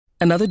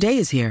Another day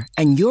is here,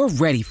 and you're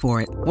ready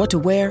for it. What to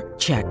wear?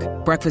 Check.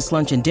 Breakfast,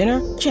 lunch, and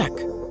dinner? Check.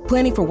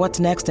 Planning for what's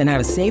next and how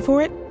to save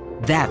for it?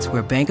 That's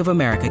where Bank of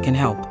America can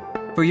help.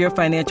 For your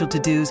financial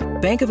to-dos,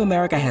 Bank of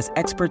America has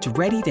experts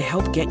ready to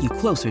help get you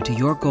closer to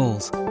your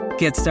goals.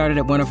 Get started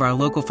at one of our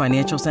local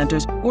financial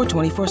centers or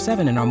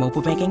 24/7 in our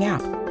mobile banking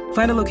app.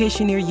 Find a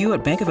location near you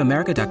at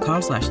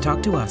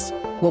bankofamerica.com/talktous.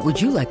 What would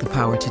you like the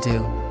power to do?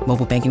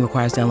 Mobile banking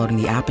requires downloading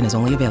the app and is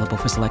only available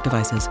for select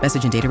devices.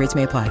 Message and data rates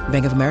may apply.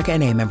 Bank of America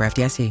N.A., member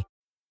FDIC.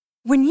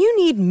 When you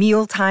need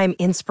mealtime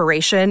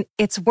inspiration,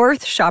 it's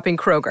worth shopping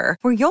Kroger,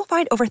 where you'll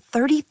find over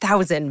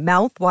 30,000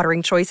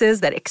 mouth-watering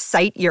choices that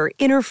excite your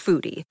inner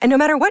foodie. And no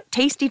matter what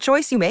tasty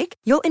choice you make,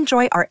 you'll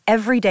enjoy our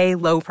everyday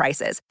low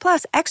prices,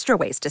 plus extra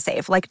ways to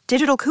save, like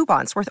digital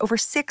coupons worth over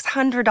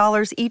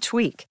 $600 each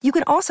week. You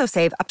can also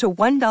save up to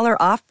 $1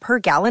 off per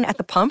gallon at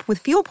the pump with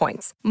fuel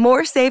points.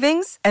 More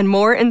savings and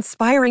more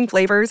inspiring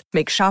flavors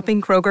make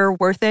shopping Kroger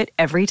worth it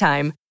every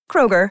time.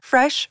 Kroger,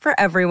 fresh for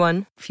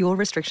everyone. Fuel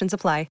restrictions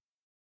apply.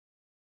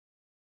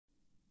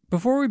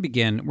 Before we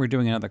begin, we're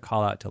doing another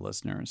call out to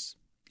listeners.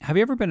 Have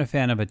you ever been a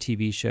fan of a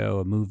TV show,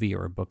 a movie,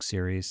 or a book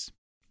series?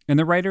 And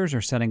the writers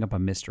are setting up a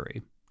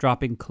mystery,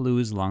 dropping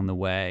clues along the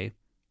way,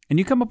 and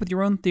you come up with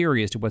your own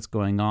theory as to what's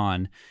going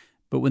on,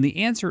 but when the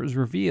answer is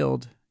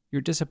revealed,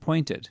 you're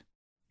disappointed.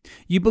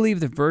 You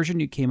believe the version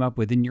you came up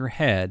with in your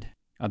head,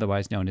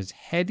 otherwise known as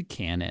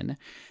headcanon,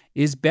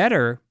 is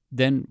better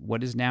than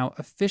what is now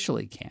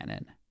officially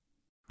canon.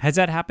 Has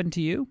that happened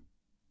to you?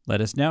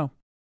 Let us know.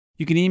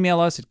 You can email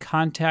us at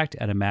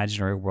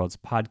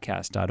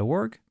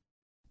contact@imaginaryworldspodcast.org.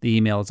 The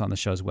email is on the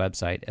show's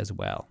website as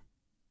well.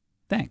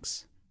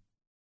 Thanks.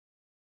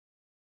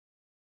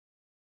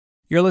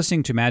 You're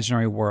listening to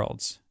Imaginary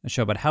Worlds, a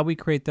show about how we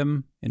create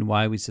them and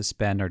why we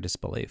suspend our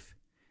disbelief.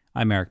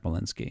 I'm Eric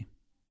Molinsky.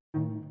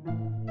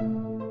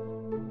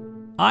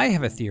 I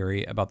have a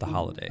theory about the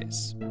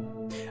holidays.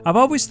 I've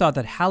always thought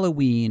that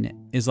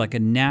Halloween is like a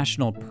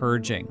national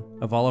purging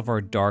of all of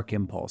our dark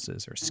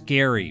impulses or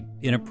scary,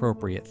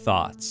 inappropriate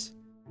thoughts.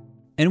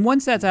 And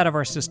once that's out of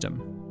our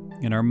system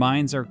and our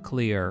minds are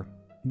clear,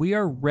 we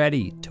are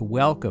ready to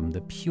welcome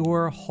the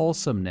pure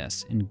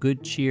wholesomeness and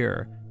good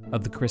cheer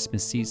of the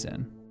Christmas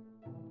season.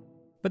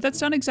 But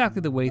that's not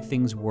exactly the way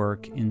things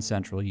work in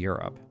Central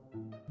Europe.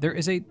 There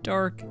is a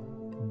dark,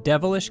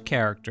 devilish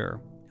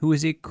character who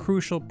is a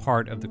crucial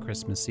part of the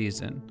Christmas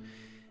season,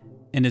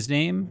 and his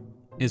name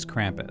is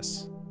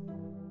Krampus.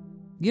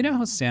 You know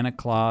how Santa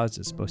Claus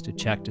is supposed to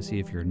check to see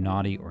if you're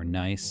naughty or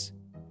nice?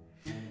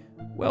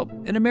 Well,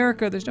 in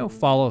America, there's no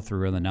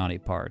follow-through on the naughty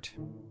part.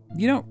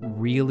 You don't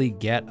really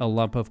get a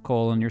lump of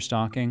coal in your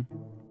stocking.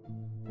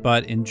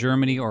 But in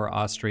Germany or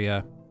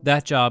Austria,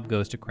 that job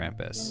goes to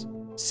Krampus,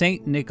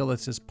 St.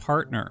 Nicholas's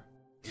partner.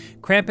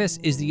 Krampus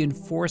is the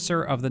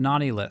enforcer of the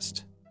naughty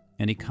list,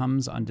 and he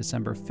comes on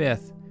December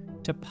 5th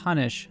to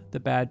punish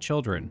the bad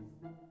children.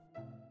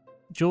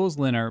 Jules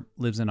Linner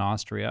lives in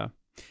Austria,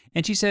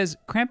 and she says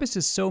Krampus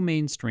is so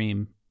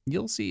mainstream,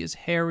 you'll see his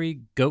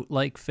hairy,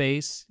 goat-like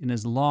face and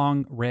his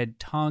long red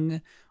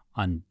tongue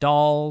on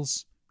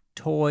dolls,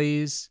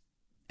 toys,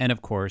 and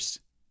of course,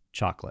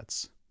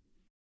 chocolates.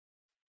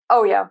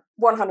 Oh yeah,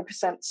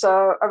 100%.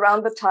 So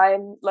around the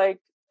time,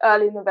 like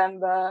early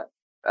November,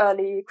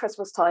 early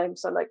Christmas time,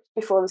 so like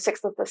before the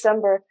 6th of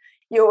December,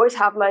 you always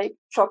have like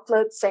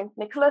chocolate St.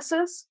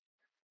 Nicholases.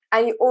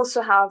 And you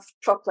also have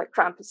chocolate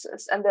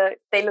Krampuses, and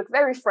they look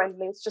very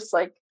friendly. It's just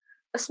like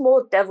a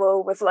small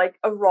devil with like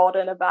a rod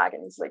in a bag,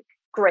 and he's like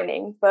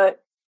grinning.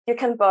 But you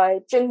can buy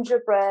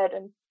gingerbread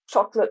and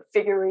chocolate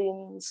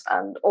figurines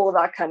and all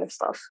that kind of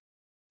stuff.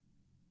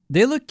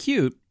 They look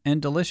cute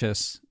and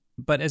delicious,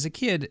 but as a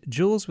kid,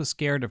 Jules was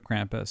scared of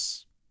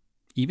Krampus,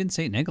 even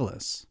St.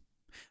 Nicholas.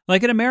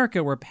 Like in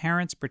America, where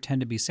parents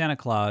pretend to be Santa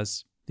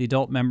Claus, the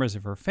adult members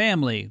of her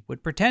family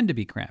would pretend to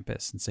be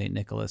Krampus and St.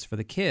 Nicholas for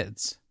the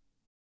kids.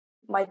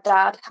 My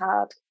dad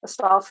had a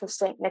staff of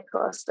St.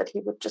 Nicholas that he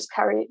would just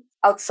carry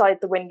outside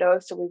the window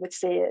so we would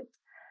see it.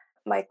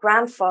 My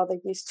grandfather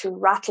used to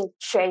rattle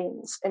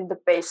chains in the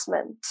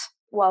basement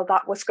while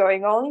that was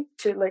going on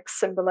to like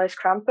symbolize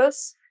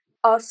Krampus.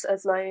 Us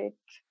as like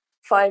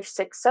 5,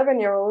 6,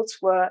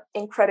 7-year-olds were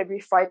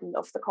incredibly frightened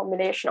of the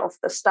combination of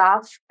the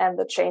staff and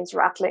the chains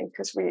rattling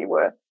because we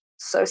were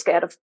so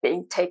scared of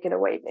being taken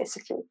away,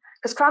 basically.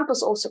 Because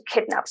Krampus also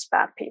kidnaps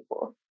bad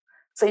people.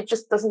 So he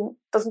just doesn't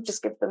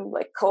just give them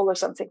like coal or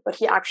something, but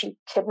he actually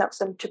kidnaps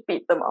them to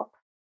beat them up.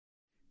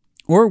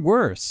 Or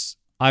worse,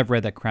 I've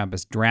read that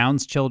Krampus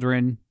drowns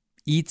children,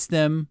 eats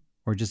them,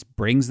 or just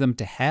brings them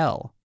to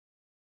hell.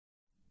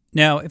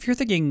 Now, if you're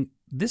thinking,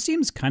 this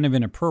seems kind of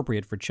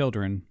inappropriate for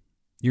children,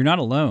 you're not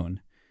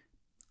alone.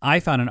 I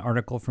found an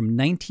article from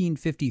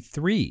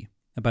 1953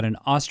 about an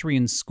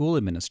Austrian school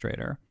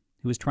administrator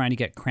who was trying to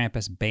get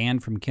Krampus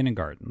banned from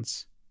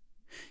kindergartens.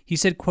 He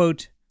said,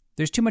 quote,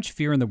 "There's too much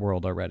fear in the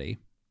world already.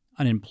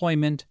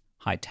 Unemployment,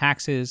 high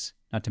taxes,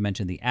 not to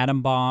mention the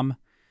atom bomb.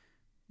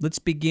 Let's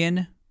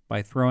begin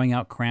by throwing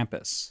out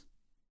Krampus."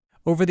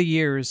 Over the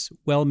years,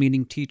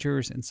 well-meaning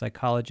teachers and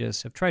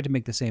psychologists have tried to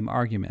make the same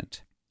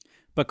argument.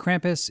 But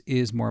Krampus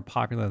is more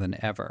popular than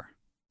ever.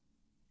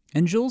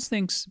 And Jules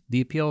thinks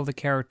the appeal of the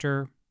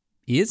character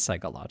is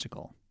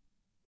psychological.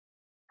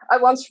 I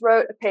once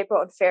wrote a paper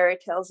on fairy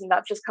tales, and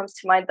that just comes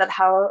to mind, that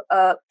how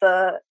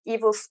the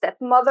evil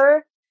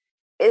stepmother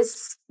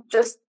is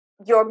just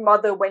your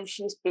mother when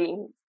she's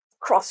being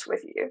cross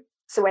with you.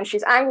 So when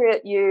she's angry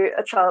at you,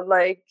 a child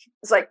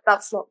is like,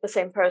 that's not the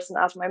same person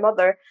as my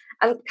mother.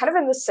 And kind of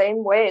in the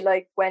same way,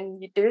 like when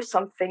you do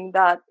something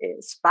that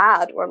is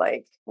bad, or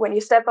like when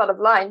you step out of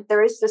line,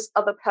 there is this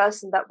other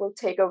person that will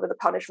take over the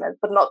punishment,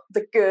 but not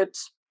the good,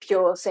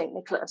 pure Saint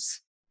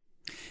Nicholas.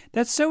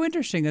 That's so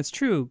interesting. That's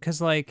true.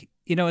 Because, like,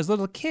 you know, as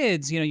little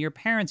kids, you know, your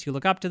parents, you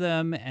look up to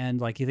them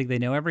and, like, you think they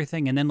know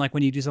everything. And then, like,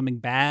 when you do something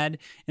bad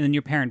and then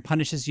your parent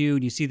punishes you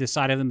and you see the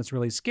side of them that's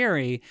really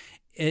scary,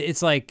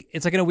 it's like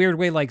in a weird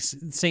way, like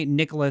Saint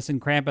Nicholas and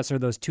Krampus are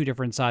those two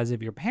different sides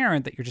of your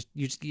parent that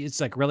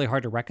it's like really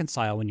hard to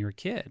reconcile when you're a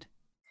kid.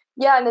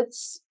 Yeah, and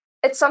it's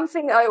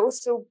something I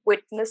also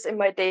witness in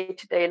my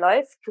day-to-day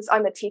life, because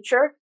I'm a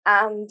teacher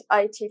and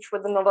I teach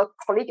with another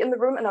colleague in the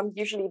room, and I'm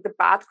usually the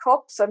bad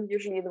cop. So I'm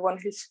usually the one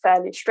who's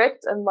fairly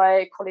strict, and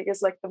my colleague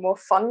is like the more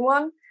fun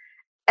one.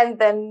 And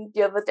then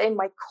the other day,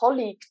 my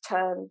colleague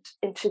turned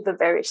into the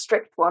very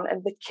strict one,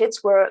 and the kids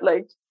were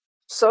like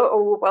so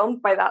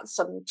overwhelmed by that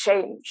sudden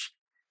change.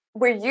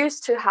 We're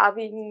used to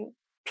having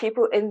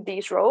people in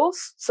these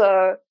roles.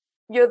 So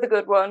you're the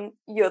good one,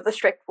 you're the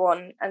strict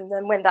one. And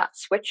then when that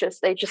switches,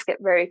 they just get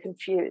very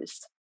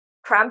confused.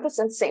 Krampus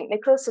and Saint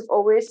Nicholas have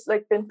always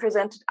like been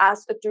presented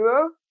as a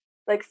duo.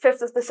 Like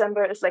 5th of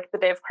December is like the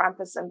day of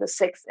Krampus and the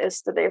 6th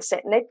is the day of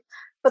Saint Nick.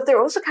 But they're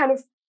also kind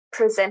of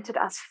presented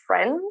as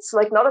friends,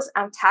 like not as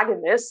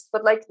antagonists,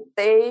 but like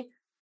they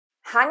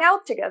hang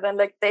out together and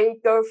like they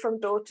go from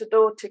door to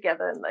door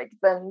together and like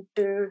then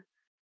do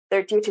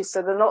their duties.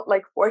 So they're not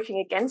like working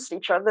against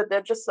each other.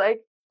 They're just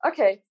like,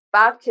 okay,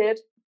 bad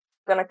kid,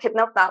 gonna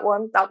kidnap that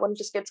one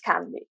just gets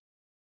candy.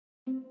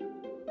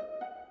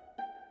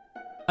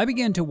 I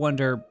began to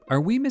wonder, are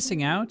we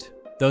missing out?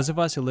 Those of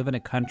us who live in a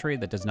country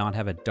that does not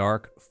have a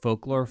dark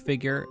folklore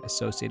figure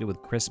associated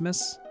with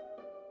Christmas?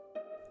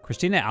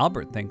 Christina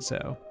Albert thinks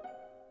so.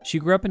 She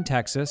grew up in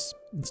Texas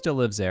and still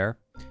lives there.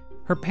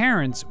 Her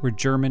parents were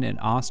German and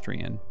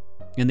Austrian,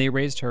 and they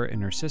raised her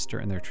and her sister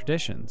in their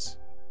traditions.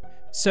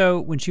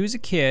 So when she was a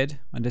kid,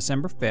 on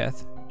December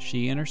 5th,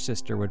 she and her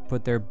sister would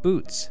put their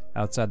boots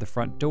outside the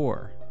front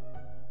door.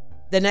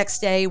 The next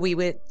day we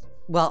would,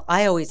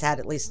 I always had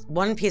at least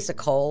one piece of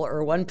coal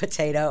or one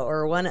potato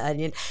or one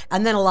onion,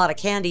 and then a lot of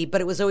candy,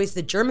 but it was always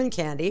the German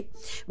candy,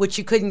 which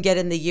you couldn't get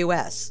in the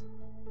U.S.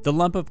 The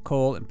lump of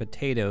coal and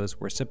potatoes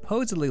were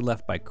supposedly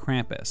left by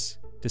Krampus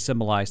to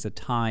symbolize the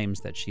times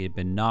that she had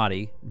been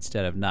naughty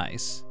instead of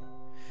nice.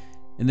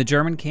 And the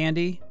German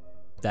candy,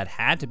 that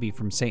had to be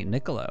from Saint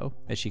Nicolo,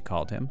 as she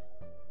called him.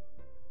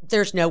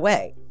 There's no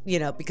way,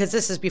 because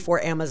this is before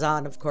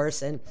Amazon, of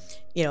course, and,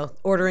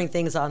 ordering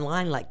things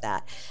online like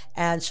that.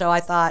 And so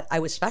I thought I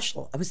was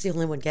special. I was the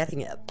only one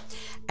getting it.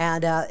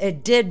 And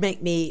it did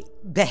make me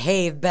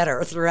behave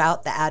better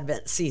throughout the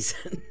Advent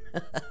season.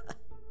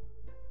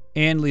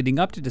 And leading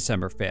up to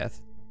December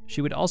 5th,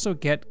 she would also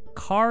get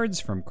cards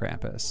from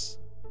Krampus.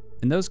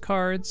 And those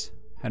cards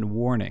had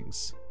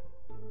warnings.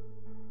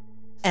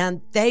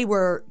 And they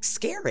were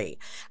scary,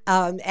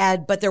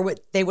 but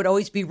they would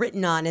always be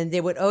written on, and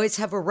they would always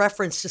have a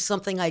reference to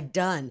something I'd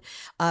done,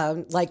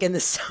 like in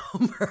the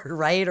summer,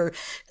 right, or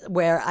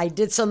where I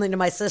did something to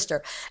my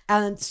sister.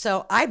 And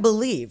so I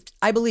believed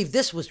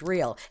this was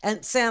real.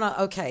 And Santa,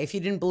 okay, if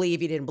you didn't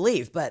believe, you didn't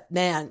believe. But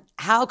man,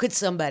 how could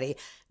somebody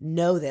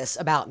know this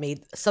about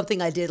me?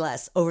 Something I did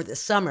over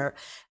this summer.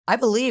 I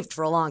believed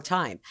for a long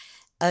time.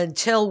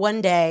 Until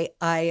one day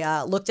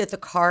I looked at the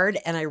card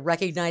and I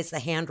recognized the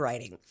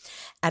handwriting.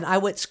 And I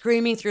went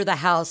screaming through the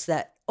house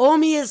that, "Oh,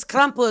 me is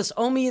Krampus,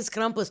 oh, me is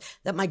Krampus,"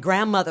 that my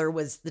grandmother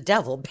was the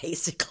devil,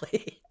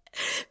 basically,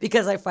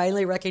 because I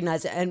finally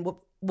recognized it. And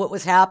what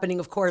was happening,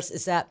 of course,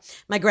 is that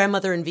my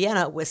grandmother in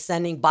Vienna was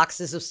sending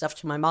boxes of stuff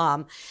to my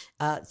mom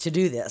to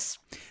do this.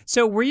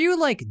 So were you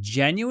like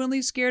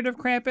genuinely scared of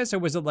Krampus, or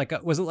was it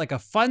like a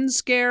fun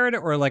scared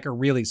or like a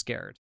really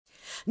scared?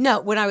 No,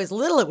 when I was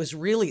little, it was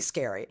really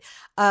scary.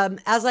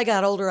 As I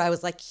got older, I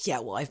was like, yeah,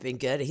 well, I've been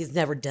good. He's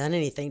never done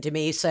anything to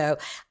me, so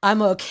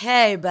I'm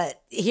okay.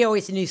 But he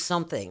always knew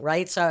something,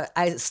 right? So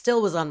I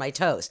still was on my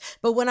toes.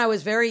 But when I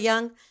was very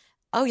young,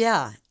 oh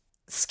yeah,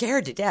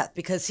 scared to death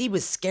because he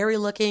was scary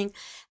looking.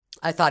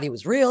 I thought he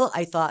was real.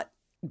 I thought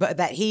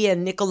that he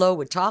and Niccolo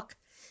would talk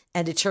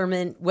and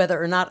determine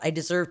whether or not I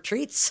deserved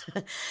treats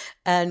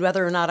and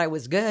whether or not I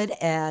was good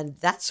and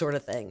that sort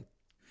of thing.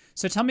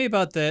 So tell me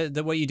about the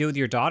what you do with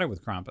your daughter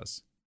with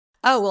Krampus.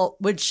 Oh, well,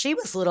 when she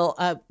was little,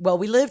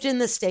 we lived in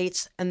the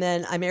States, and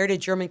then I married a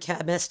German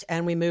chemist,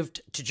 and we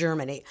moved to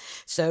Germany.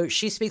 So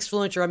she speaks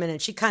fluent German,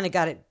 and she kind of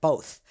got it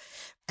both.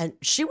 And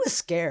she was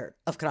scared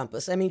of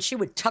Krampus. I mean, she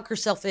would tuck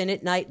herself in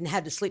at night and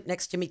had to sleep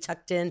next to me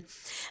tucked in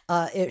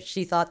if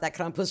she thought that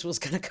Krampus was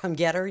going to come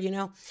get her,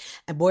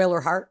 and boil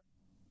her heart.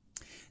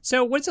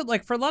 So what's it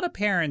like for a lot of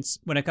parents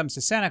when it comes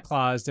to Santa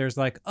Claus? There's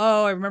like,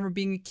 oh, I remember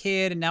being a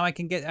kid and now I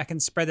can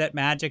spread that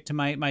magic to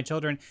my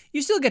children.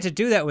 You still get to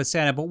do that with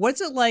Santa, but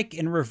what's it like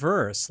in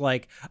reverse?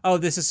 Like, oh,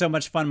 this is so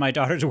much fun. My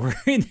daughter's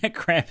worrying that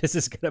Krampus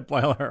is going to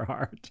boil her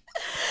heart.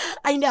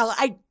 I know.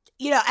 And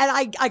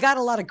I got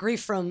a lot of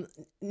grief from,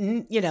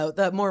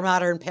 the more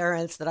modern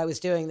parents that I was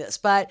doing this,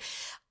 but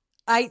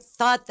I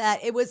thought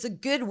that it was a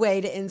good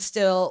way to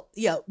instill,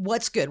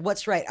 what's good,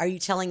 what's right. Are you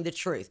telling the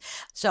truth?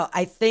 So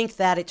I think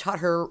that it taught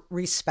her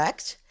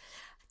respect,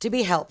 to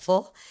be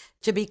helpful,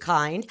 to be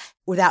kind.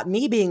 Without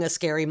me being a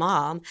scary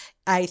mom,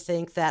 I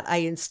think that I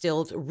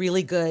instilled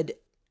really good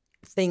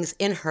things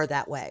in her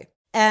that way.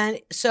 And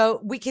so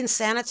we can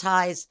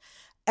sanitize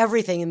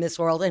everything in this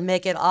world and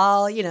make it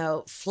all,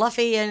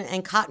 fluffy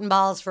and cotton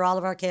balls for all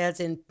of our kids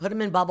and put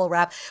them in bubble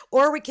wrap,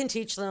 or we can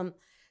teach them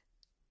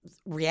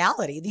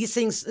reality. These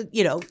things,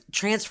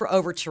 transfer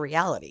over to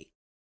reality.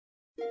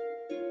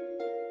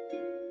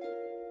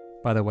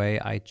 By the way,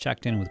 I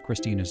checked in with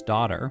Christina's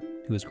daughter,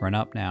 who is grown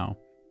up now,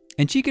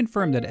 and she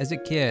confirmed that as a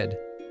kid,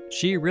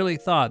 she really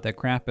thought that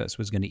Krampus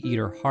was going to eat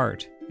her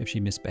heart if she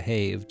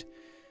misbehaved.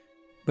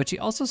 But she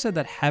also said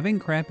that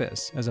having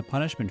Krampus as a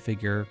punishment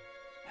figure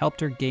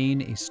helped her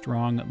gain a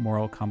strong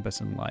moral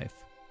compass in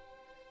life.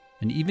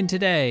 And even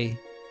today,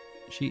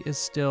 she is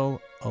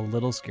still a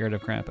little scared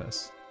of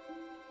Krampus.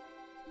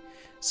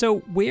 So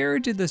where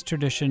did this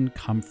tradition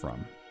come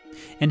from?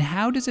 And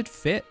how does it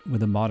fit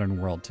with the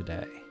modern world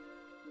today?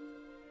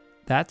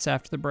 That's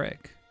after the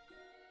break.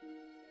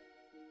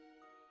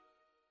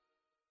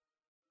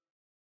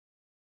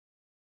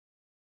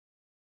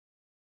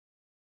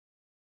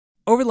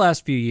 Over the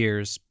last few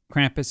years,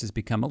 Krampus has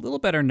become a little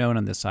better known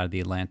on this side of the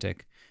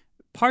Atlantic,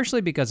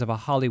 partially because of a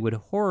Hollywood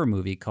horror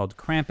movie called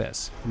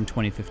Krampus from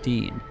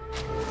 2015.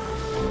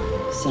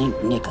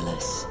 St.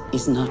 Nicholas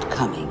is not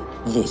coming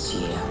this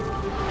year.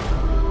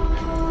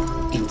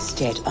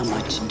 Instead, a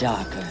much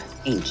darker,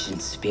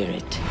 ancient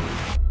spirit.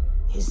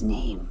 His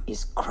name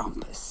is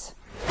Krampus.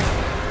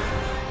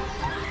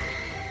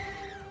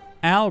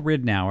 Al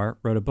Ridnour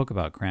wrote a book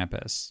about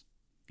Krampus,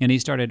 and he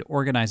started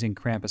organizing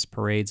Krampus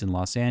parades in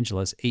Los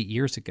Angeles 8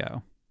 years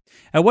ago.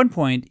 At one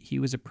point, he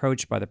was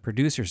approached by the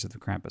producers of the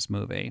Krampus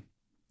movie,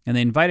 and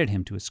they invited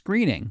him to a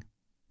screening,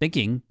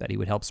 thinking that he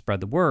would help spread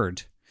the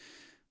word.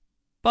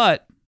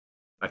 But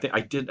I think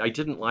I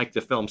didn't like the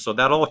film, so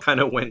that all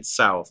kind of went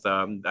south.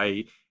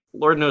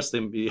 Lord knows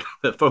the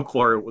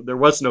folklore, there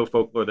was no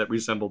folklore that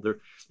resembled there.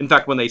 In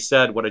fact, when they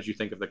said, what did you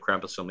think of the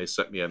Krampus film, they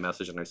sent me a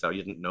message and I said, I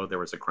didn't know there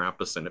was a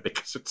Krampus in it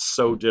because it's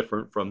so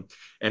different from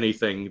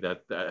anything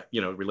that,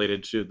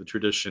 related to the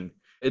tradition.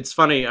 It's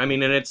funny. I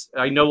mean, and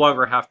I no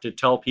longer have to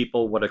tell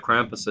people what a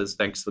Krampus is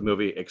thanks to the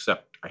movie,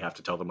 except I have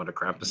to tell them what a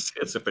Krampus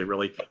is if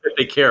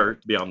they care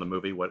beyond the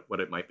movie, what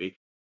it might be.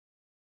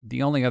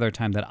 The only other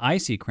time that I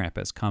see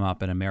Krampus come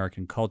up in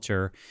American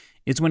culture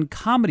is when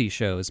comedy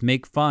shows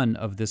make fun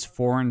of this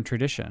foreign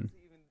tradition.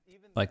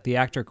 Like the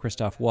actor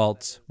Christoph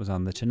Waltz was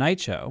on The Tonight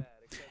Show,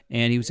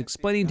 and he was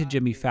explaining to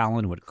Jimmy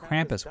Fallon what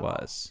Krampus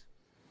was.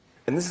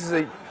 And this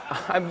is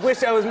I'm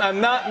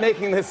not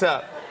making this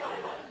up.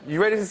 You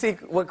ready to see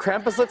what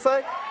Krampus looks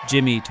like?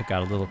 Jimmy took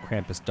out a little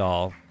Krampus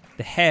doll.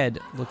 The head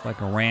looked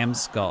like a ram's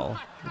skull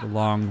with a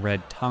long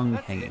red tongue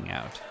hanging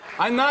out.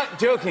 I'm not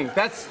joking.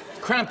 That's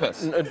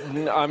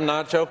Krampus. I'm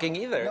not joking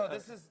either. No,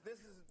 this is...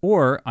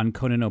 Or on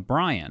Conan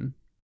O'Brien.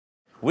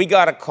 We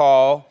got a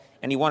call,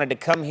 and he wanted to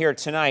come here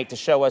tonight to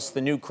show us the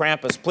new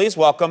Krampus. Please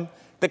welcome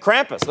the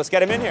Krampus. Let's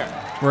get him in here.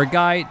 Where a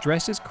guy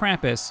dressed as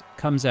Krampus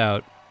comes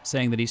out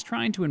saying that he's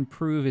trying to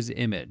improve his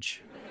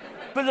image.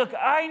 But look,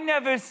 I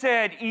never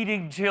said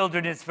eating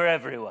children is for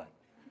everyone.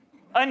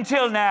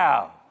 Until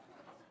now.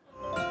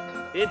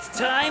 It's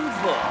time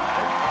for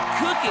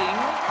Cooking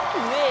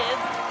with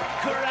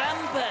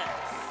Krampus.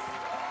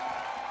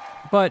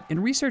 But in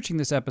researching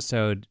this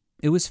episode,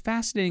 it was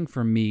fascinating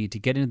for me to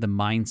get into the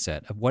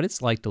mindset of what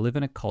it's like to live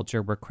in a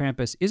culture where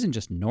Krampus isn't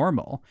just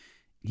normal.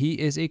 He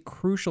is a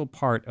crucial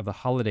part of the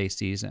holiday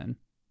season,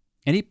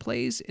 and he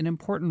plays an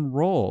important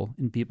role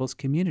in people's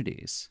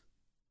communities.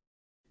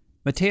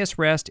 Matthias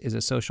Rest is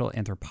a social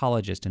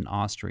anthropologist in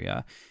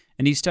Austria,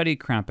 and he studied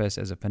Krampus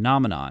as a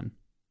phenomenon.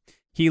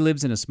 He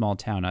lives in a small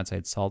town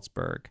outside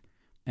Salzburg,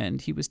 and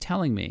he was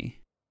telling me,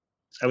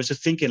 I was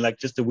just thinking, like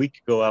just a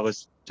week ago, I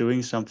was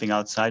doing something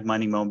outside,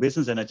 minding my own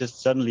business, and I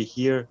just suddenly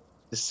hear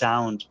the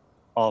sound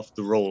of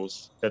the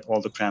rolls that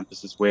all the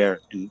Krampuses wear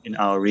in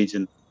our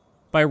region.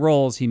 By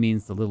rolls, he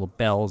means the little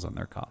bells on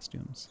their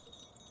costumes.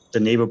 The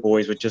neighbor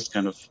boys were just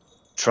kind of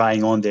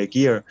trying on their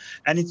gear.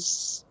 And it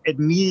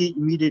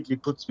immediately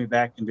puts me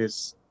back in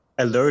this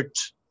alert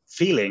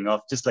feeling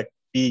of just like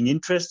being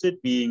interested,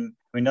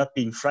 not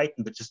being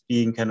frightened, but just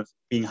being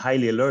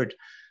highly alert.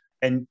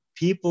 And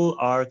people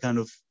are kind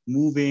of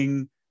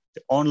moving,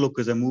 the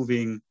onlookers are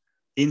moving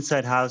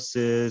inside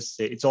houses.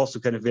 It's also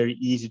kind of very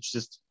easy to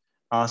just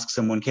ask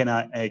someone, can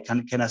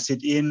I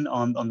sit in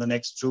on the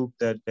next troop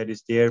that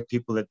is there?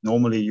 People that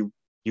normally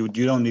you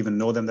don't even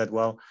know them that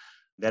well.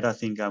 That I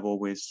think I've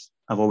always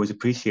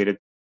appreciated.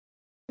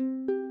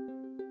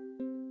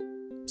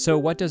 So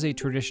what does a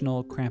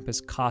traditional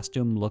Krampus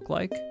costume look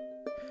like?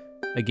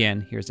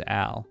 Again, here's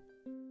Al.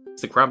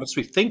 The Krampus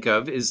we think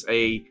of is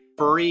a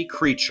furry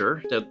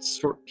creature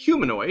that's sort of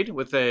humanoid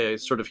with a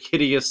sort of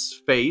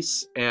hideous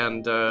face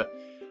and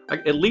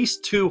at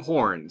least two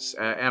horns,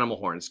 animal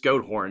horns,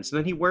 goat horns. And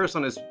then he wears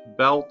on his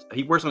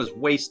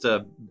waist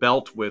a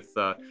belt with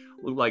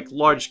like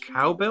large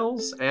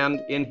cowbells,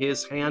 and in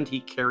his hand he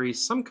carries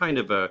some kind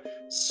of a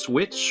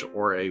switch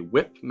or a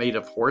whip made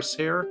of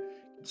horsehair.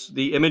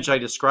 The image I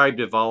described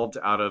evolved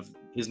out of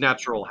his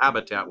natural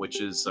habitat,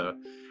 which is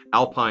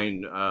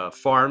alpine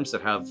farms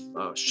that have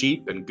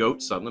sheep and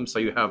goats on them. So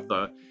you have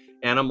the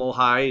animal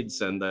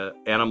hides and the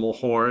animal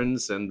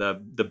horns, and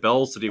the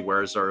bells that he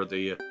wears are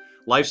the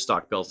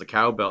livestock bells, the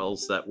cow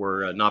bells that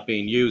were not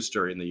being used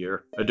during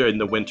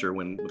the winter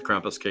when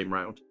Krampus came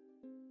round.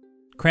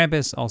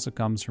 Krampus also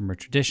comes from a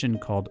tradition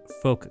called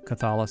folk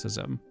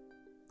Catholicism,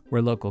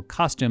 where local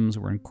customs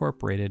were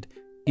incorporated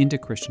into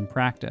Christian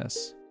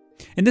practice.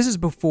 And this is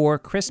before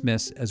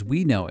Christmas, as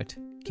we know it,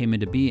 came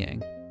into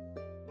being.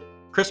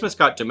 Christmas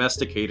got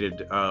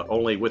domesticated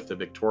only with the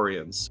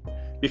Victorians.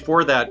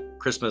 Before that,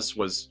 Christmas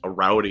was a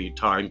rowdy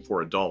time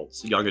for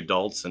adults, young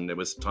adults, and it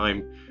was a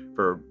time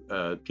for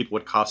people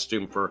would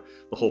costume for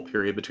the whole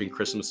period between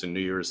Christmas and New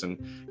Year's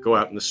and go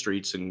out in the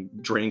streets and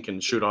drink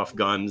and shoot off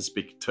guns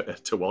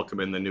to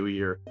welcome in the new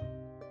year.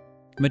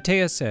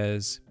 Matea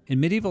says, in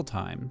medieval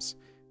times,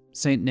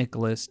 St.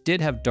 Nicholas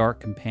did have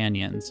dark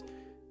companions,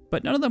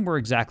 but none of them were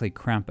exactly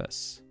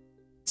Krampus.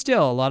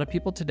 Still, a lot of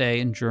people today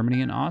in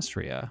Germany and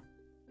Austria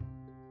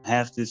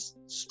have this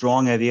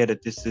strong idea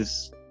that this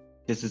is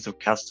a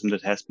custom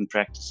that has been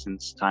practiced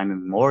since time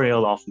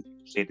immemorial. Often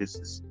people say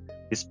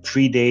this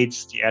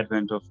predates the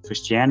advent of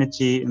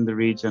Christianity in the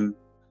region.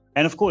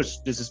 And of course,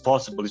 this is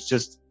possible. It's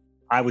just,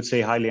 I would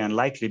say, highly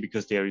unlikely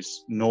because there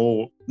is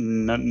no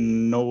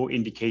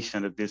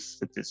indication that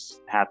this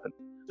happened.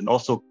 And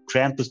also,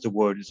 Krampus, the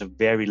word, is a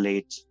very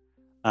late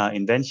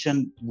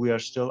invention. We are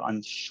still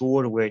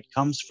unsure where it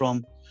comes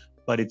from,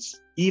 but it's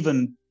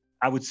even,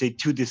 I would say,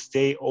 to this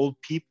day, old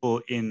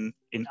people in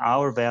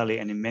our valley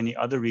and in many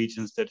other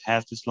regions that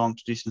have this long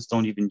traditions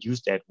don't even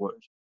use that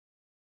word.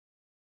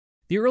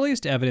 The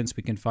earliest evidence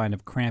we can find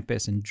of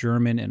Krampus in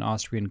German and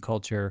Austrian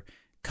culture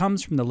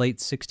comes from the late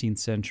 16th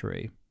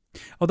century,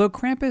 although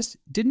Krampus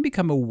didn't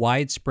become a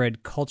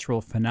widespread cultural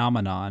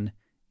phenomenon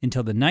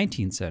until the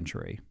 19th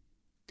century.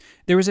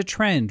 There was a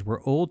trend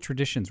where old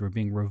traditions were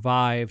being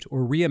revived or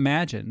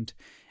reimagined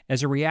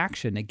as a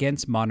reaction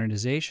against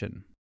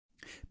modernization.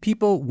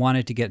 People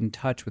wanted to get in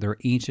touch with their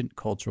ancient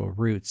cultural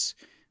roots,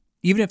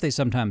 even if they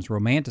sometimes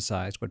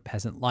romanticized what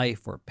peasant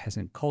life or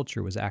peasant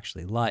culture was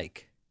actually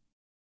like.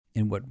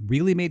 And what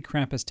really made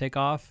Krampus take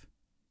off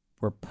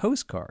were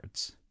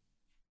postcards.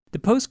 The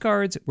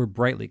postcards were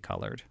brightly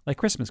colored, like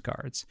Christmas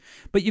cards,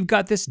 but you've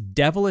got this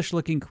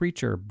devilish-looking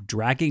creature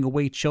dragging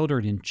away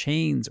children in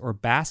chains or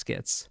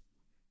baskets.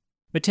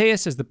 Matea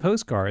says the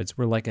postcards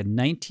were like a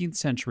 19th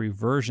century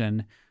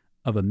version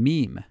of a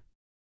meme.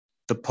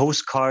 The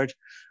postcard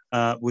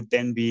would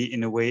then be,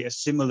 in a way, a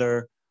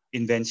similar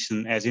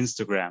invention as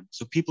Instagram.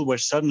 So people were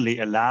suddenly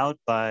allowed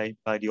by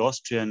the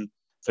Austrian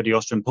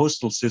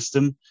postal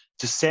system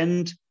to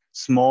send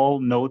small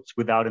notes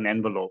without an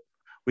envelope,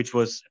 which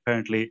was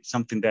apparently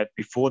something that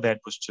before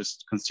that was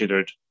just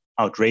considered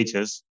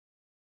outrageous.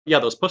 Yeah,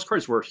 those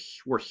postcards were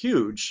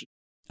huge.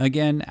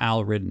 Again,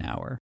 Al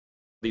Ridenour.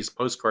 These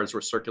postcards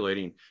were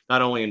circulating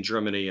not only in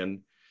Germany and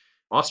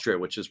Austria,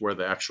 which is where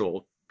the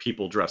actual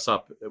people dress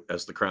up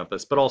as the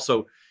Krampus, but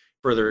also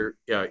further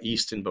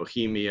east in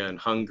Bohemia and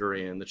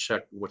Hungary and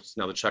what's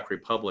now the Czech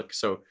Republic.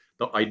 So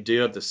the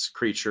idea of this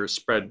creature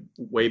spread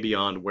way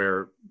beyond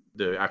where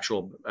the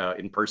actual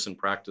in-person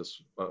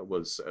practice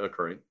was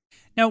occurring.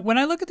 Now, when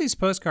I look at these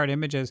postcard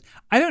images,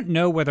 I don't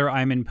know whether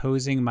I'm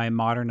imposing my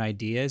modern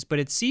ideas, but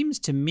it seems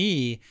to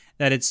me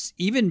that it's,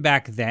 even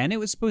back then, it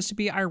was supposed to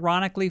be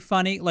ironically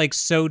funny, like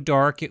so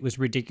dark it was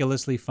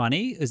ridiculously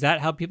funny. Is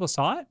that how people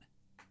saw it?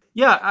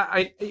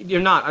 Yeah,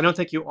 you're not. I don't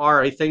think you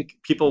are. I think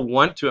people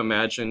want to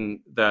imagine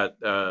that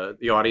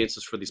the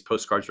audiences for these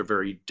postcards were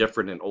very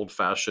different and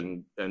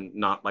old-fashioned and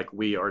not like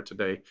we are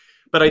today.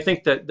 But I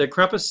think that the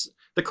Krampus,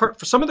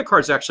 for some of the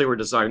cards actually were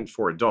designed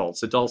for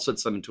adults. Adults had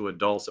them to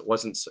adults.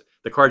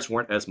 The cards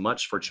weren't as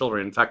much for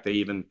children. In fact, they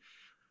even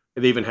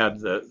had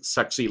the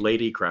sexy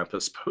lady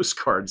Krampus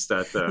postcards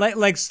that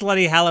like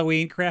slutty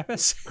Halloween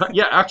Krampus.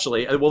 Yeah,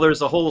 actually. Well,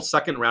 there's a whole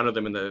second round of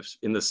them in the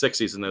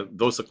 60s, and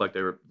those look like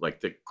they were like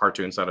the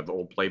cartoons out of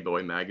old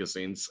Playboy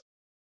magazines.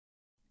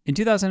 In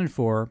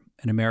 2004,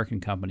 an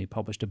American company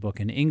published a book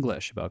in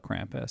English about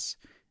Krampus.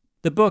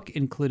 The book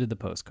included the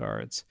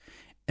postcards,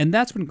 and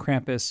that's when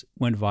Krampus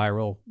went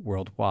viral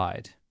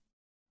worldwide.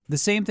 The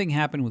same thing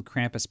happened with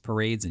Krampus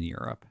parades in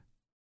Europe.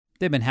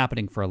 They've been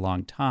happening for a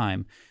long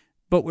time,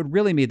 but what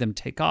really made them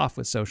take off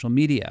was social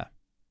media.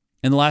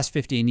 In the last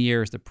 15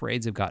 years, the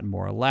parades have gotten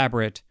more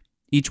elaborate,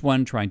 each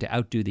one trying to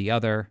outdo the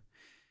other.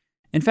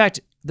 In fact,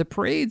 the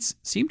parades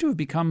seem to have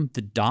become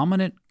the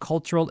dominant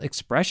cultural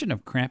expression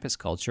of Krampus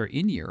culture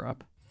in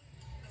Europe.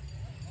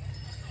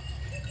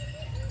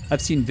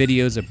 I've seen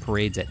videos of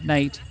parades at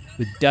night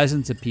with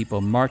dozens of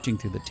people marching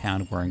through the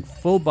town wearing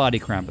full-body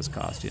Krampus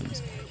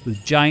costumes,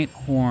 with giant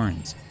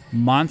horns,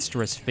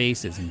 monstrous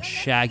faces, and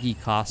shaggy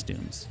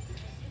costumes.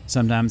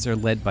 Sometimes they're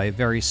led by a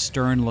very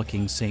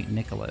stern-looking St.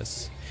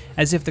 Nicholas,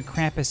 as if the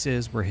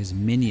Krampuses were his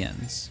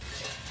minions.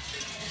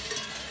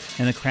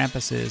 And the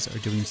Krampuses are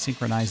doing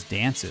synchronized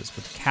dances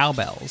with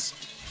cowbells.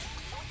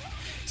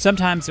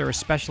 Sometimes there are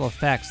special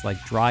effects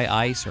like dry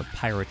ice or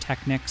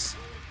pyrotechnics.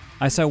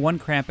 I saw one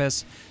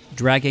Krampus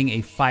dragging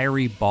a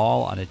fiery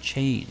ball on a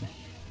chain.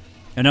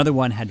 Another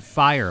one had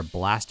fire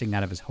blasting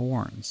out of his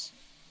horns.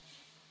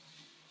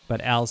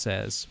 But Al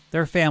says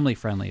there are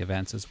family-friendly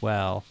events as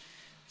well.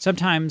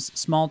 Sometimes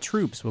small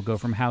troops will go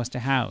from house to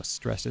house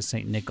dressed as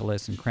St.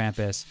 Nicholas and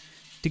Krampus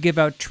to give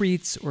out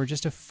treats or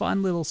just a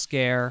fun little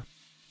scare.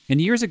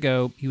 And years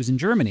ago, he was in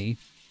Germany,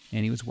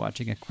 and he was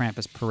watching a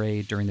Krampus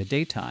parade during the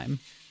daytime.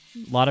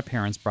 A lot of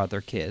parents brought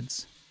their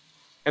kids.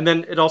 And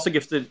then it also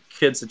gives the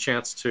kids a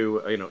chance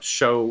to,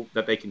 show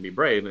that they can be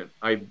brave. And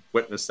I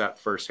witnessed that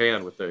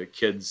firsthand with the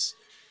kids.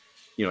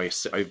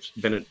 I've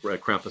been at a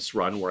Krampus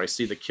run where I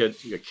see a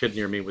kid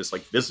near me was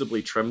like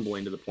visibly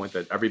trembling to the point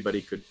that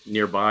everybody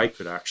nearby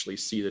could actually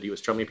see that he was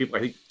trembling. People,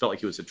 I think, felt like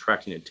he was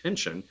attracting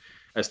attention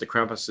as the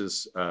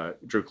Krampuses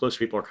drew closer.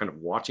 People are kind of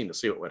watching to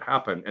see what would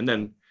happen. And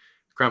then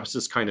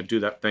Krampuses kind of do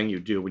that thing you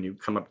do when you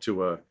come up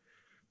to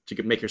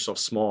make yourself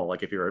small.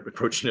 Like if you're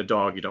approaching a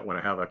dog you don't want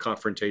to have a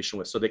confrontation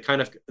with. So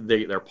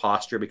their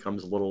posture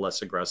becomes a little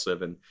less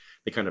aggressive and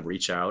they kind of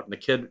reach out. And the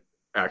kid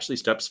actually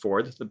steps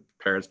forward. The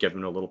parents give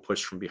him a little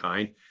push from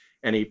behind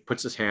and he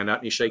puts his hand out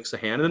and he shakes the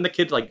hand. And then the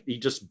kid, he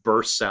just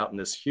bursts out in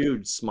this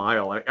huge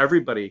smile. And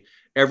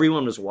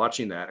everyone was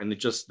watching that. And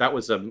that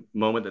was a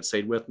moment that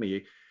stayed with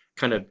me,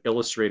 kind of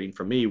illustrating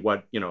for me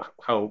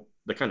how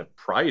the kind of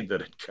pride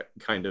that it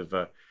kind of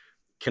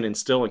can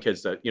instill in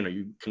kids that,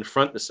 you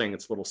confront this thing,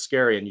 it's a little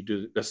scary,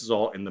 and this is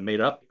all in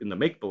the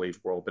make-believe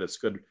world, but it's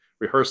good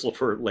rehearsal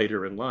for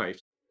later in life.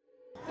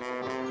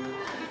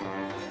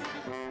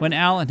 When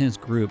Al and his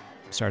group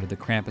started the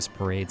Krampus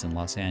parades in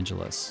Los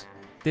Angeles,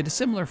 they had a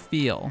similar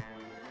feel.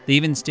 They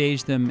even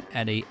staged them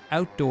at an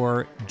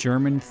outdoor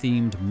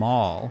German-themed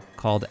mall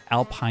called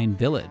Alpine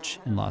Village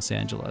in Los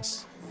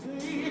Angeles.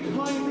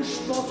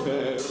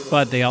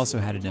 But they also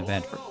had an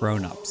event for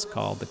grown-ups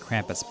called the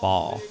Krampus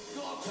Ball.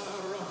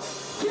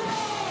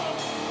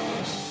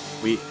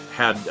 We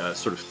had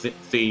sort of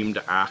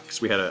themed acts.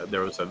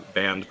 There was a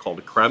band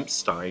called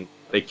Krampstein.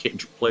 They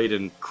played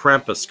in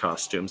Krampus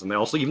costumes, and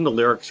even the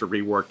lyrics were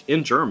reworked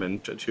in German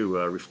to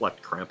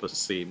reflect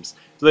Krampus themes.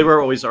 So they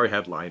were always our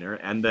headliner.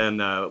 And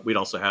then we'd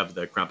also have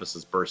the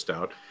Krampuses burst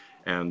out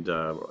and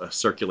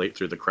circulate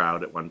through the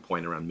crowd at one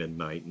point around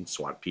midnight and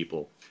swat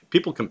people.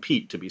 People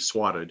compete to be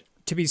swatted.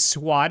 To be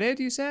swatted,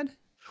 you said?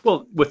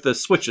 Well, with the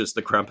switches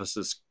the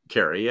Krampuses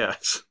carry,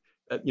 yes.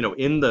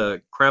 In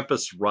the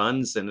Krampus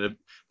runs and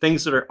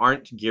things that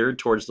aren't geared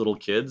towards little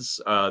kids,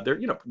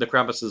 the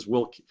Krampuses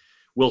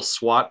will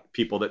swat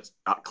people that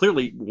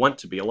clearly want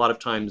to be. A lot of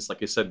times,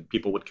 like I said,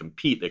 people would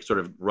compete. They sort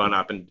of run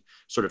up and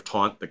sort of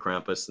taunt the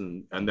Krampus,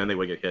 and then they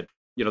would get hit.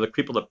 The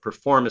people that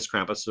perform as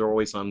Krampus are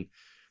always on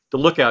the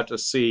lookout to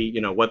see,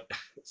 what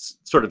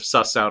sort of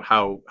suss out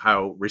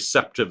how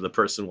receptive the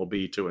person will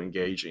be to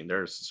engaging.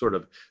 There's sort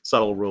of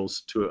subtle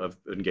rules of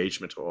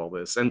engagement to all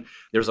this. And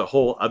there's a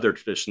whole other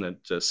tradition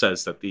that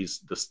says that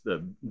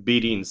the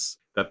beatings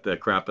that the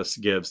Krampus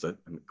gives, I'm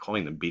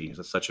calling them beatings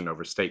is such an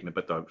overstatement,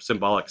 but the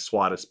symbolic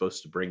swat is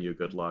supposed to bring you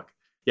good luck.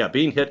 Yeah,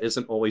 being hit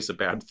isn't always a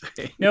bad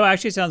thing. No,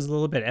 actually it sounds a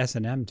little bit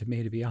S&M to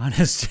me, to be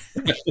honest.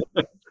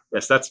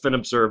 Yes, that's been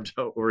observed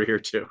over here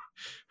too.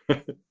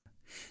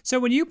 So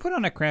when you put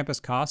on a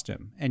Krampus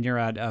costume and you're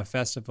at a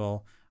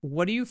festival,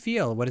 what do you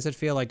feel? What does it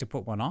feel like to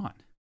put one on?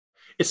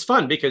 It's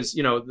fun because,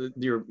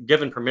 you're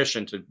given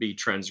permission to be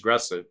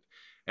transgressive,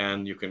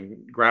 and you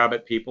can grab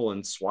at people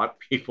and swat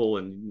people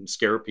and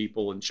scare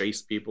people and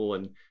chase people.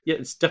 And yeah,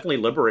 it's definitely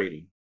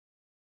liberating.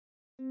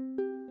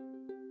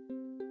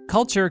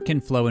 Culture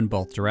can flow in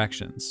both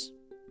directions.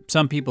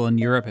 Some people in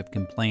Europe have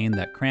complained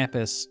that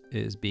Krampus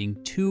is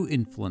being too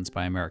influenced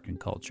by American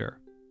culture.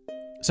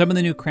 Some of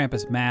the new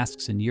Krampus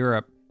masks in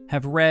Europe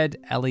have red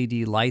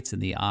LED lights in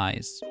the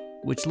eyes,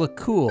 which look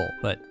cool,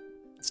 but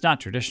it's not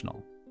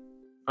traditional.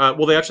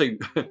 Well,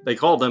 they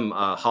call them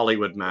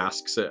Hollywood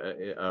masks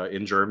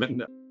in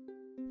German.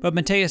 But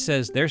Mateus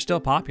says they're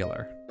still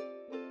popular.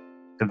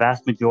 The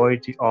vast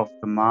majority of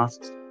the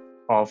masks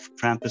of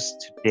Krampus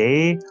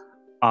today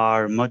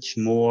are much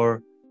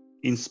more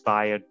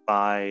inspired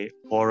by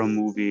horror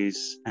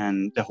movies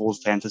and the whole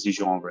fantasy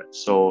genre.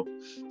 So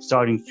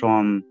starting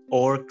from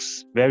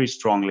orcs, very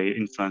strongly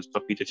influenced by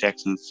Peter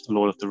Jackson's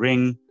Lord of the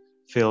Ring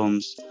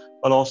films,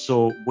 but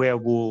also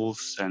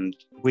werewolves and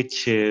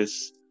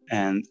witches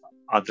and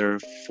other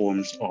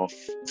forms of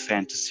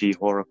fantasy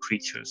horror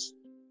creatures.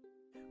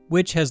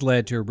 Which has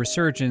led to a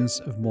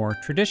resurgence of more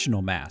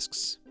traditional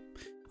masks.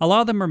 A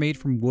lot of them are made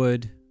from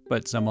wood,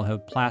 but some will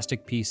have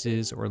plastic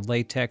pieces or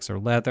latex or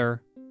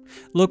leather.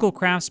 Local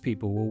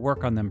craftspeople will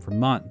work on them for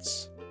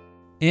months.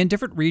 And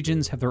different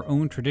regions have their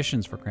own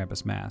traditions for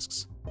Krampus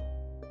masks.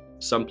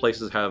 Some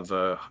places have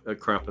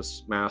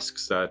Krampus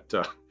masks that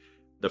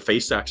the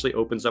face actually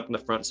opens up in the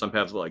front. Some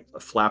have like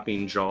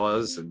flapping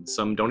jaws, and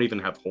some don't even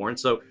have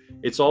horns. So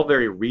it's all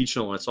very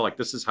regional. It's all like,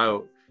 this is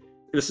how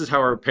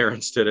our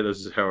parents did it.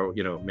 This is how,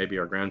 maybe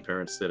our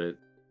grandparents did it.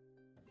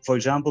 For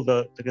example,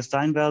 the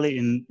Gastein Valley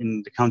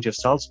in the county of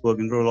Salzburg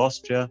in rural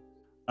Austria,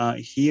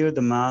 here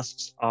the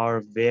masks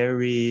are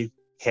very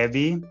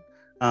heavy.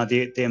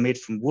 They are made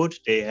from wood.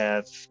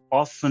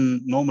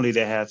 Normally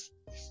they have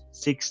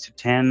 6 to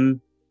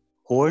 10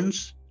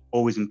 horns,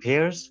 always in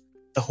pairs.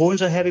 The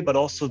horns are heavy, but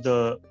also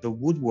the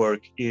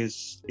woodwork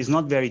is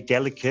not very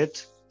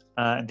delicate.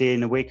 They're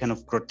in a way kind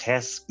of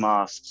grotesque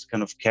masks,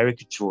 kind of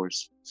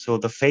caricatures. So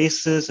the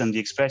faces and the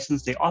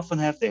expressions they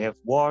have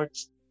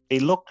warts. They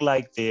look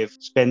like they've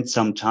spent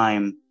some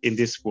time in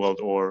this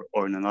world or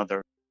in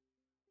another.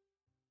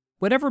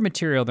 Whatever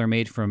material they're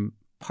made from,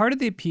 part of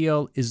the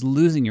appeal is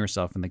losing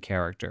yourself in the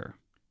character.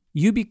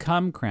 You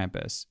become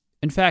Krampus.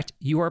 In fact,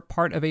 you are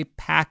part of a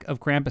pack of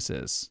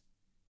Krampuses.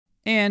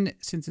 And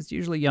since it's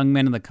usually young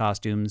men in the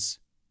costumes,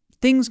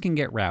 things can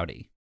get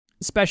rowdy,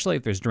 especially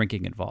if there's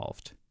drinking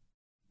involved.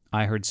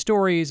 I heard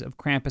stories of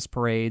Krampus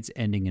parades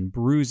ending in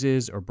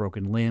bruises or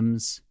broken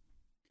limbs.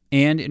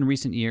 And in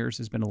recent years,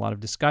 there's been a lot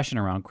of discussion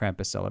around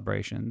Krampus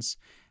celebrations,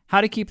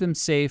 how to keep them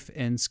safe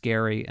and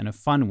scary in a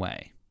fun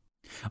way.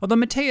 Although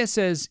Matthias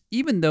says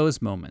even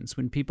those moments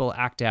when people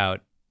act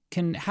out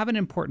can have an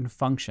important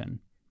function,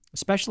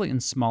 especially in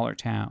smaller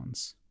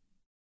towns.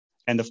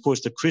 And of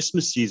course, the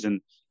Christmas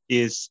season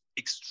is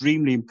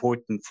extremely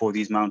important for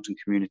these mountain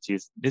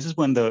communities. This is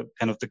when the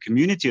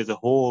community as a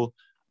whole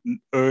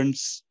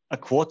earns a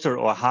quarter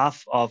or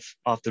half of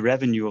the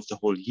revenue of the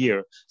whole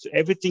year. So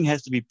everything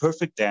has to be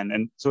perfect then.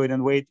 And so in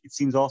a way, it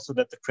seems also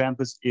that the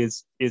Krampus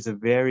is a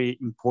very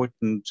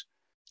important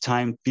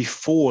time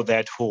before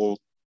that whole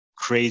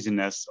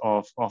craziness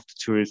of the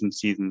tourism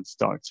season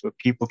starts, where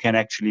people can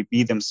actually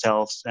be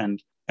themselves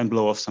and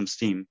blow off some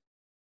steam.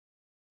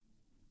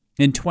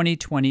 In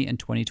 2020 and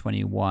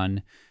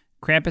 2021,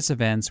 Krampus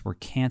events were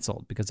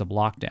canceled because of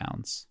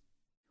lockdowns,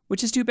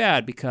 which is too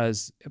bad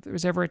because if there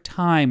was ever a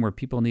time where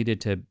people needed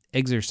to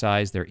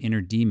exercise their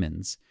inner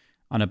demons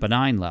on a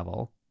benign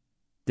level,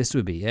 this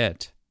would be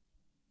it.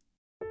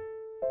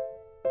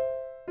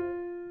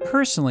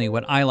 Personally,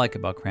 what I like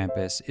about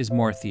Krampus is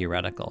more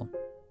theoretical.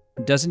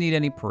 It doesn't need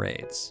any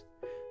parades.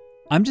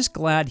 I'm just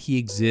glad he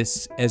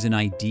exists as an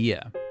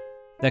idea,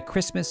 that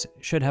Christmas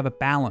should have a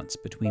balance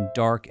between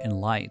dark and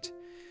light.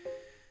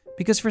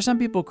 Because for some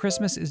people,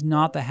 Christmas is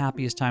not the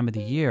happiest time of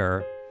the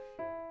year,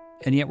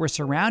 and yet we're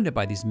surrounded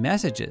by these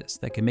messages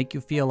that can make you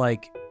feel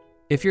like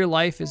if your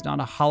life is not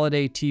a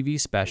holiday TV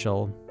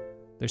special,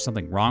 there's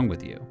something wrong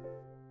with you.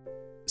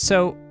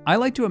 So I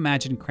like to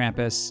imagine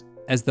Krampus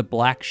as the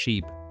black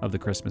sheep of the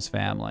Christmas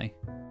family.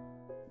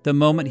 The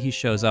moment he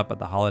shows up at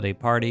the holiday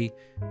party,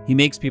 he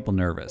makes people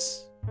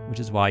nervous, which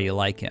is why you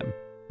like him.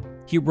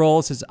 He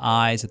rolls his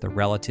eyes at the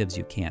relatives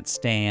you can't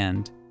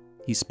stand.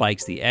 He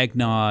spikes the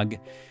eggnog.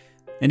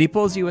 And he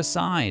pulls you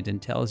aside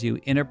and tells you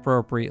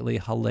inappropriately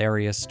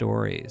hilarious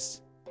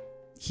stories.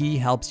 He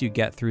helps you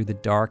get through the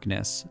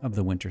darkness of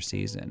the winter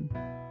season,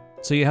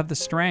 so you have the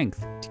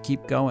strength to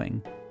keep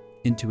going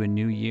into a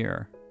new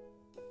year.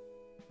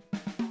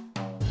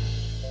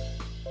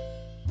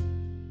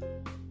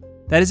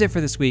 That is it for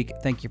this week.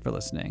 Thank you for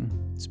listening.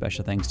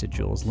 Special thanks to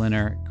Jules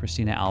Linner,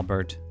 Christina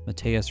Albert,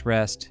 Matthias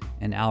Rest,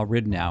 and Al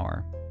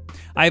Ridenour.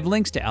 I have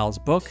links to Al's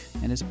book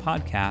and his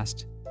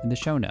podcast in the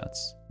show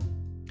notes.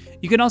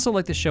 You can also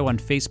like the show on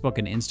Facebook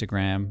and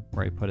Instagram,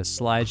 where I put a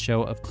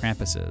slideshow of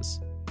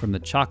Krampuses, from the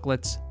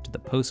chocolates to the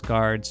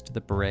postcards to the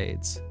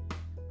parades.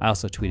 I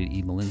also tweeted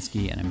E.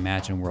 Malinsky and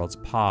Imagine Worlds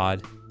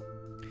Pod.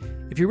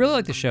 If you really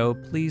like the show,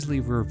 please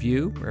leave a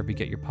review wherever you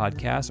get your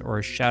podcasts or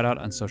a shout out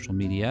on social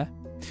media.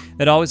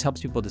 That always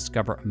helps people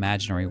discover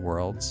imaginary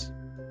worlds.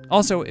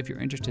 Also, if you're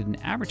interested in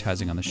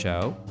advertising on the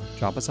show,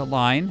 drop us a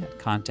line at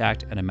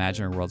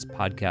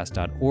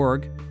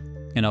contact@imaginaryworldspodcast.org,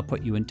 and I'll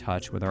put you in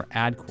touch with our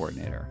ad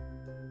coordinator.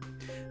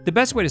 The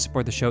best way to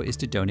support the show is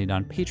to donate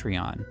on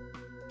Patreon.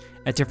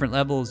 At different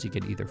levels, you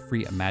get either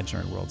free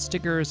Imaginary World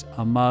stickers,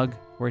 a mug,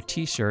 or a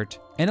t-shirt,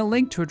 and a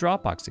link to a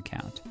Dropbox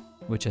account,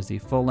 which has the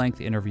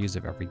full-length interviews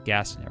of every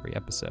guest in every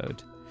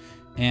episode.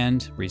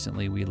 And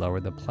recently, we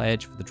lowered the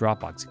pledge for the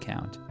Dropbox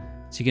account,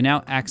 so you can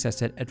now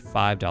access it at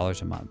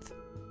 $5 a month.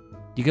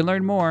 You can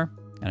learn more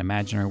at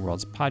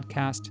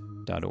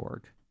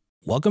imaginaryworldspodcast.org.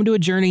 Welcome to a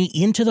journey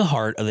into the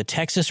heart of the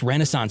Texas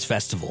Renaissance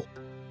Festival,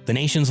 the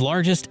nation's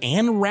largest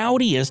and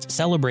rowdiest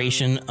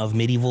celebration of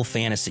medieval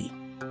fantasy.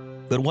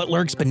 But what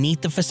lurks beneath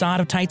the facade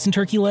of tights and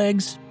turkey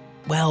legs?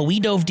 Well, we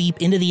dove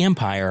deep into the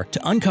empire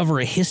to uncover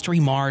a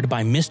history marred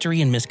by mystery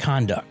and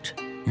misconduct,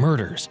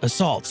 murders,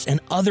 assaults, and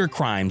other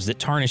crimes that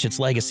tarnish its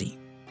legacy.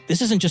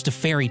 This isn't just a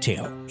fairy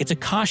tale, it's a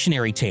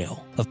cautionary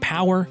tale of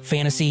power,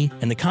 fantasy,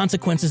 and the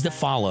consequences that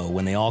follow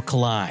when they all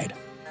collide.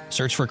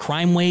 Search for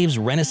Crime Waves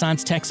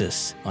Renaissance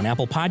Texas on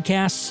Apple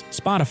Podcasts,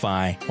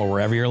 Spotify, or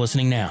wherever you're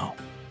listening now.